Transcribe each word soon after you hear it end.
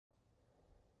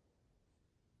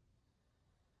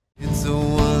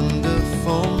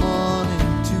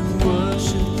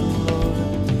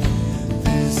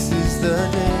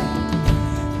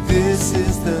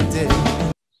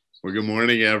Well, good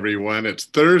morning, everyone. It's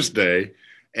Thursday,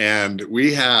 and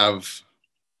we have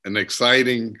an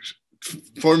exciting,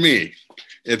 for me,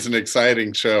 it's an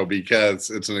exciting show because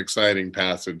it's an exciting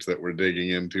passage that we're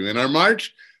digging into. In our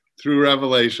march through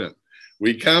Revelation,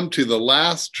 we come to the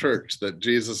last church that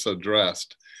Jesus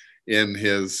addressed in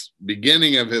his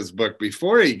beginning of his book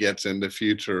before he gets into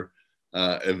future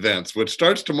events, which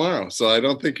starts tomorrow. So I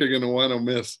don't think you're going to want to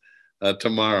miss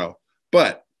tomorrow.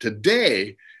 But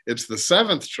today, it's the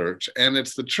seventh church, and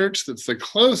it's the church that's the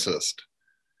closest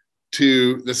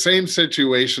to the same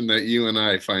situation that you and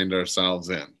I find ourselves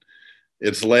in.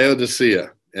 It's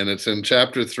Laodicea, and it's in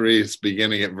chapter 3, it's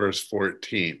beginning at verse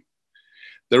 14.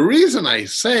 The reason I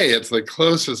say it's the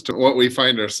closest to what we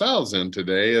find ourselves in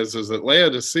today is that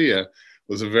Laodicea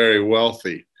was a very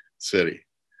wealthy city,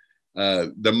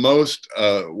 the most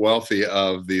wealthy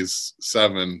of these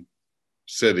 7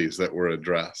 cities that were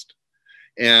addressed.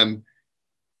 And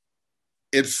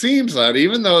it seems that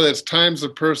even though it's times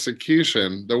of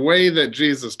persecution, the way that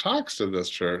Jesus talks to this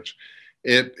church,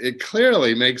 it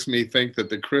clearly makes me think that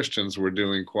the Christians were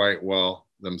doing quite well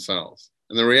themselves.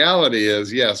 And the reality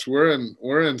is, yes, we're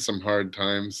in some hard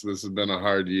times. This has been a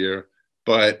hard year,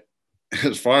 but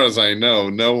as far as I know,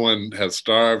 no one has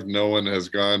starved. No one has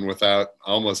gone without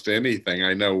almost anything.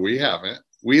 I know we haven't.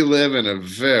 We live in a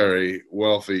very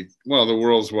wealthy, well, the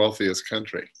world's wealthiest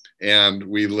country, and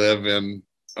we live in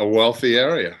a wealthy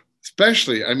area.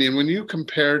 Especially, I mean, when you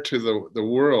compare to the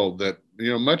world that,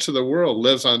 much of the world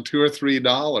lives on $2 or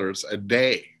 $3 a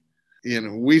day.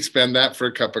 We spend that for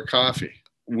a cup of coffee.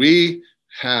 We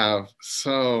have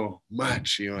so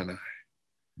much, you and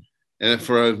I. And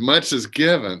for as much is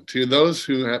given, to those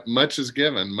who have much is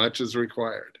given, much is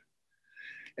required.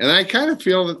 And I kind of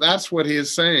feel that that's what he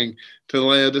is saying to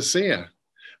Laodicea.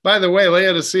 By the way,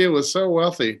 Laodicea was so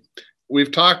wealthy.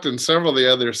 We've talked in several of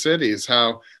the other cities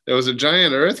how there was a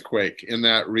giant earthquake in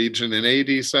that region in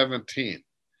AD 17.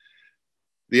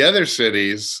 The other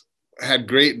cities had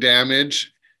great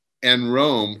damage, and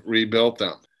Rome rebuilt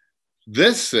them.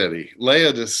 This city,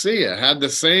 Laodicea, had the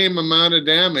same amount of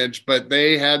damage, but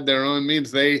they had their own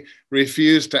means. They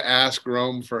refused to ask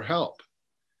Rome for help.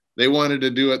 They wanted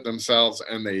to do it themselves,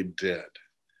 and they did.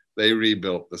 They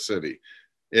rebuilt the city.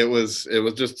 It was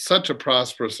just such a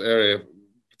prosperous area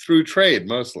through trade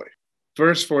mostly.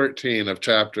 Verse 14 of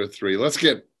chapter 3. Let's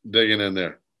get digging in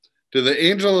there. To the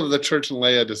angel of the church in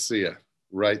Laodicea,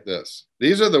 write this.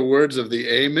 These are the words of the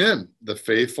Amen, the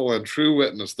faithful and true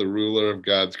witness, the ruler of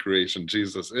God's creation.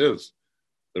 Jesus is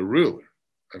the ruler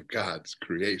of God's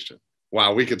creation.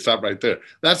 Wow, we could stop right there.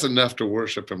 That's enough to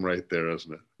worship him right there,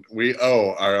 isn't it? We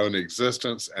owe our own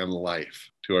existence and life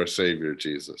to our Savior,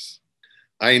 Jesus.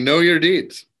 I know your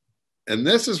deeds. And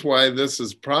this is why this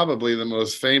is probably the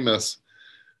most famous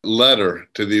letter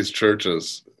to these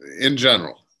churches in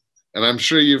general. And I'm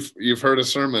sure you've heard a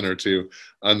sermon or two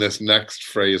on this next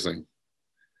phrasing.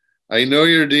 I know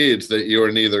your deeds, that you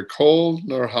are neither cold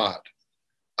nor hot.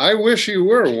 I wish you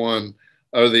were one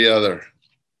or the other.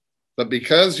 But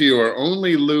because you are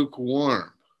only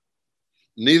lukewarm,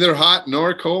 neither hot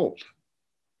nor cold,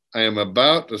 I am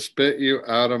about to spit you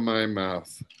out of my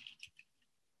mouth.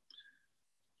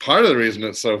 Part of the reason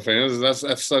it's so famous is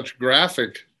that's such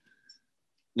graphic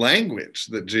language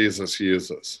that Jesus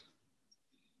uses.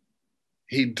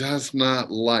 He does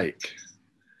not like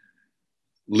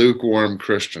lukewarm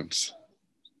Christians.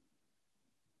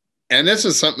 And this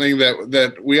is something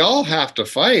that we all have to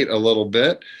fight a little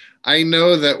bit. I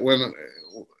know that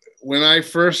when I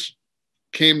first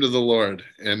came to the Lord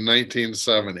in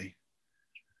 1970,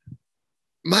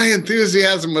 my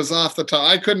enthusiasm was off the top.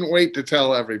 I couldn't wait to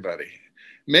tell everybody.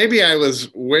 Maybe I was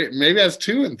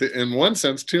in one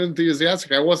sense too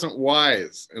enthusiastic. I wasn't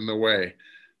wise in the way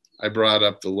I brought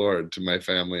up the Lord to my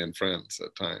family and friends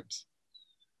at times.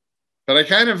 But I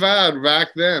kind of vowed back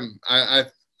then, I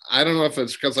don't know if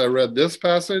it's because I read this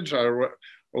passage or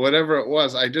whatever it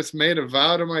was, I just made a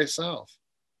vow to myself.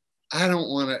 I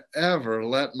don't want to ever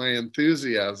let my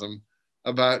enthusiasm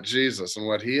about Jesus and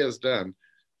what he has done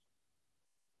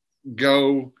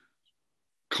go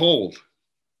cold.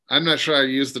 I'm not sure I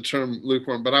used the term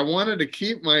lukewarm, but I wanted to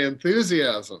keep my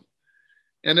enthusiasm.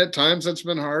 And at times it's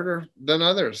been harder than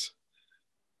others.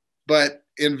 But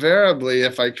invariably,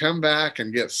 if I come back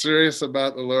and get serious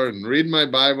about the Lord and read my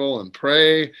Bible and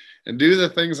pray and do the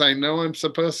things I know I'm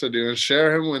supposed to do and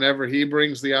share him whenever he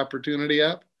brings the opportunity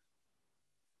up,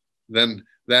 then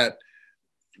that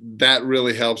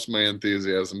really helps my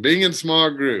enthusiasm. Being in small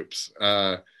groups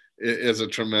is a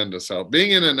tremendous help.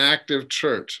 Being in an active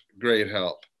church, great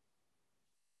help.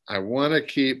 I want to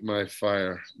keep my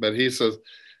fire. But he says,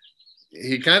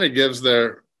 he kind of gives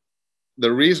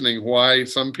the reasoning why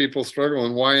some people struggle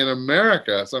and why in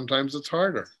America sometimes it's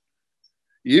harder.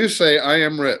 You say, I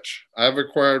am rich, I've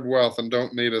acquired wealth and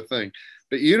don't need a thing.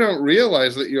 But you don't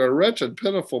realize that you are wretched,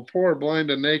 pitiful, poor, blind,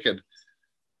 and naked.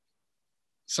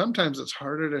 Sometimes it's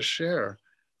harder to share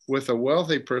with a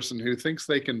wealthy person who thinks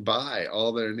they can buy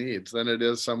all their needs than it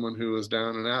is someone who is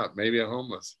down and out, maybe a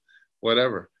homeless,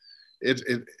 whatever.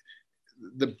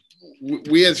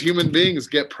 We as human beings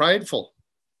get prideful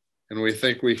and we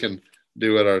think we can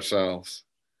do it ourselves,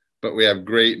 but we have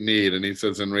great need. And he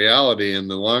says, in reality, in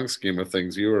the long scheme of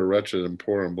things, you are wretched and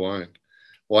poor and blind.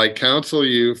 Well, I counsel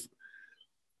you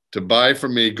to buy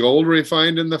from me gold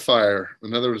refined in the fire.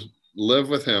 In other words, live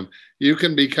with him. You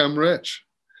can become rich,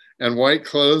 and white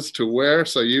clothes to wear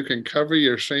so you can cover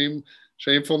your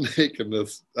shameful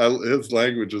nakedness. His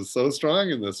language is so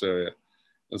strong in this area.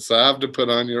 And salve to put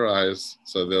on your eyes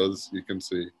so those you can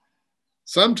see.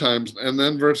 Sometimes, and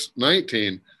then verse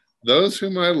 19, those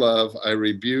whom I love, I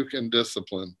rebuke and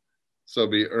discipline. So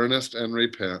be earnest and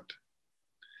repent.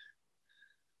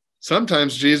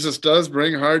 Sometimes Jesus does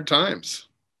bring hard times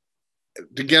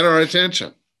to get our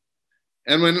attention.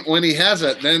 And when he has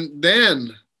it,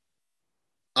 then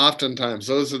oftentimes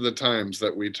those are the times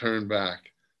that we turn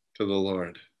back to the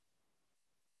Lord.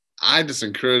 I just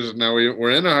encourage it. Now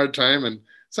we're in a hard time, and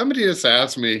somebody just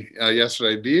asked me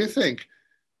yesterday, do you think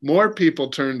more people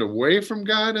turned away from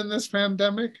God in this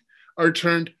pandemic or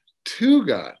turned to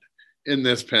God in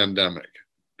this pandemic,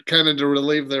 kind of to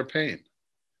relieve their pain?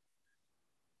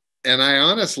 And I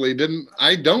honestly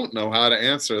don't know how to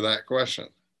answer that question.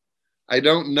 I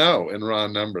don't know in raw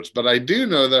numbers, but I do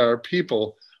know there are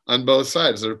people on both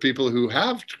sides. There are people who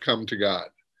have come to God,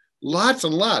 lots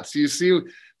and lots. You see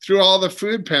through all the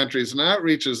food pantries and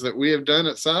outreaches that we have done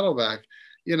at Saddleback,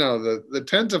 you know, the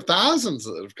tens of thousands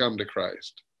that have come to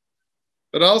Christ.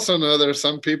 But also know there are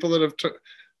some people that have,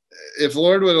 if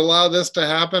Lord would allow this to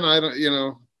happen,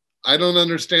 I don't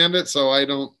understand it, so I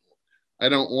don't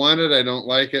want it, I don't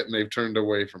like it, and they've turned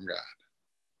away from God.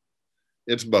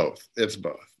 It's both.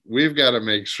 We've got to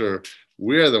make sure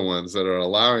we're the ones that are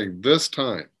allowing this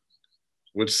time,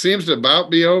 which seems to about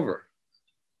be over,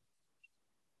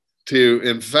 to,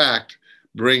 in fact,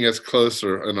 bring us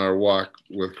closer in our walk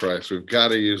with Christ. We've got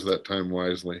to use that time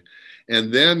wisely.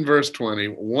 And then verse 20,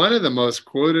 one of the most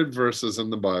quoted verses in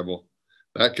the Bible,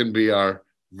 that can be our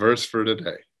verse for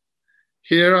today.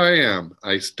 Here I am,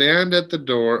 I stand at the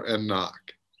door and knock.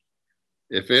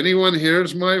 If anyone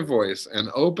hears my voice and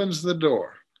opens the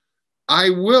door, I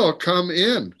will come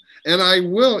in and I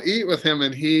will eat with him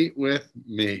and he with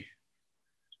me.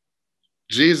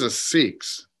 Jesus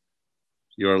seeks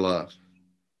your love.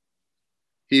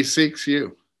 He seeks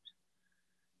you.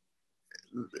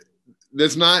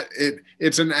 It's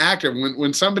an act of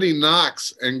when somebody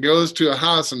knocks and goes to a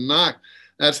house and knock,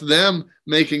 that's them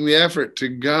making the effort to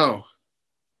go.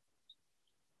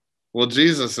 Well,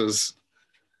 Jesus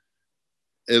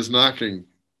is knocking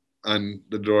on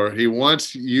the door. He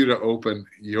wants you to open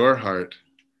your heart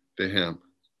to him.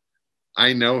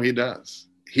 I know he does.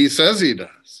 He says he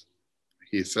does.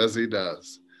 He says he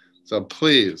does. So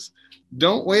please,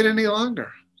 don't wait any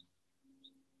longer.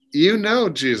 You know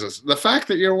Jesus. The fact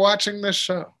that you're watching this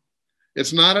show,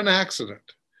 it's not an accident.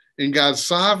 In God's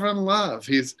sovereign love,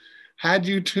 he's had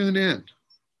you tune in.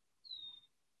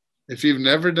 If you've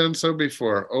never done so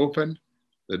before, open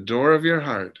the door of your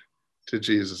heart to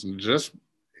Jesus. And just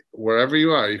wherever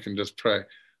you are, you can just pray,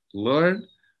 Lord,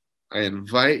 I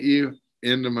invite you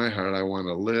into my heart. I want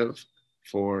to live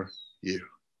for you.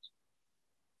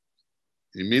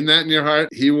 You mean that in your heart?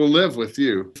 He will live with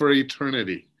you for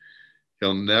eternity.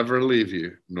 He'll never leave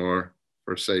you nor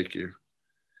forsake you.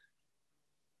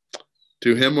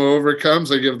 To him who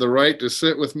overcomes, I give the right to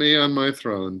sit with me on my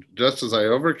throne, just as I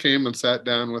overcame and sat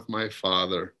down with my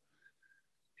Father.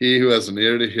 He who has an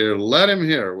ear to hear, let him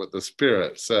hear what the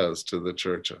Spirit says to the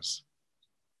churches.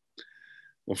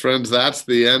 Well, friends, that's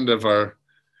the end of our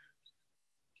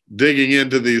digging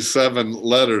into these 7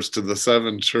 letters to the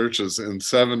 7 churches in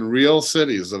 7 real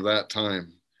cities of that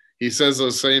time. He says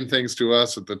those same things to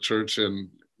us at the church in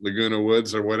Laguna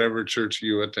Woods or whatever church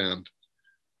you attend.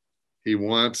 He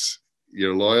wants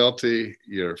your loyalty,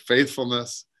 your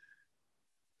faithfulness.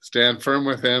 Stand firm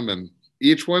with him, and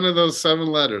each one of those 7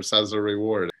 letters has a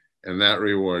reward, and that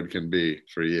reward can be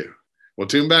for you. We'll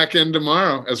tune back in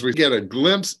tomorrow as we get a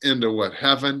glimpse into what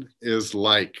heaven is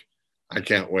like. I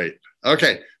can't wait.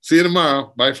 Okay, see you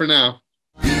tomorrow. Bye for now.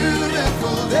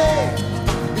 Beautiful day,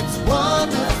 it's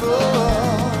wonderful.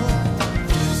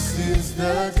 This is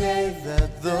the day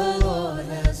that the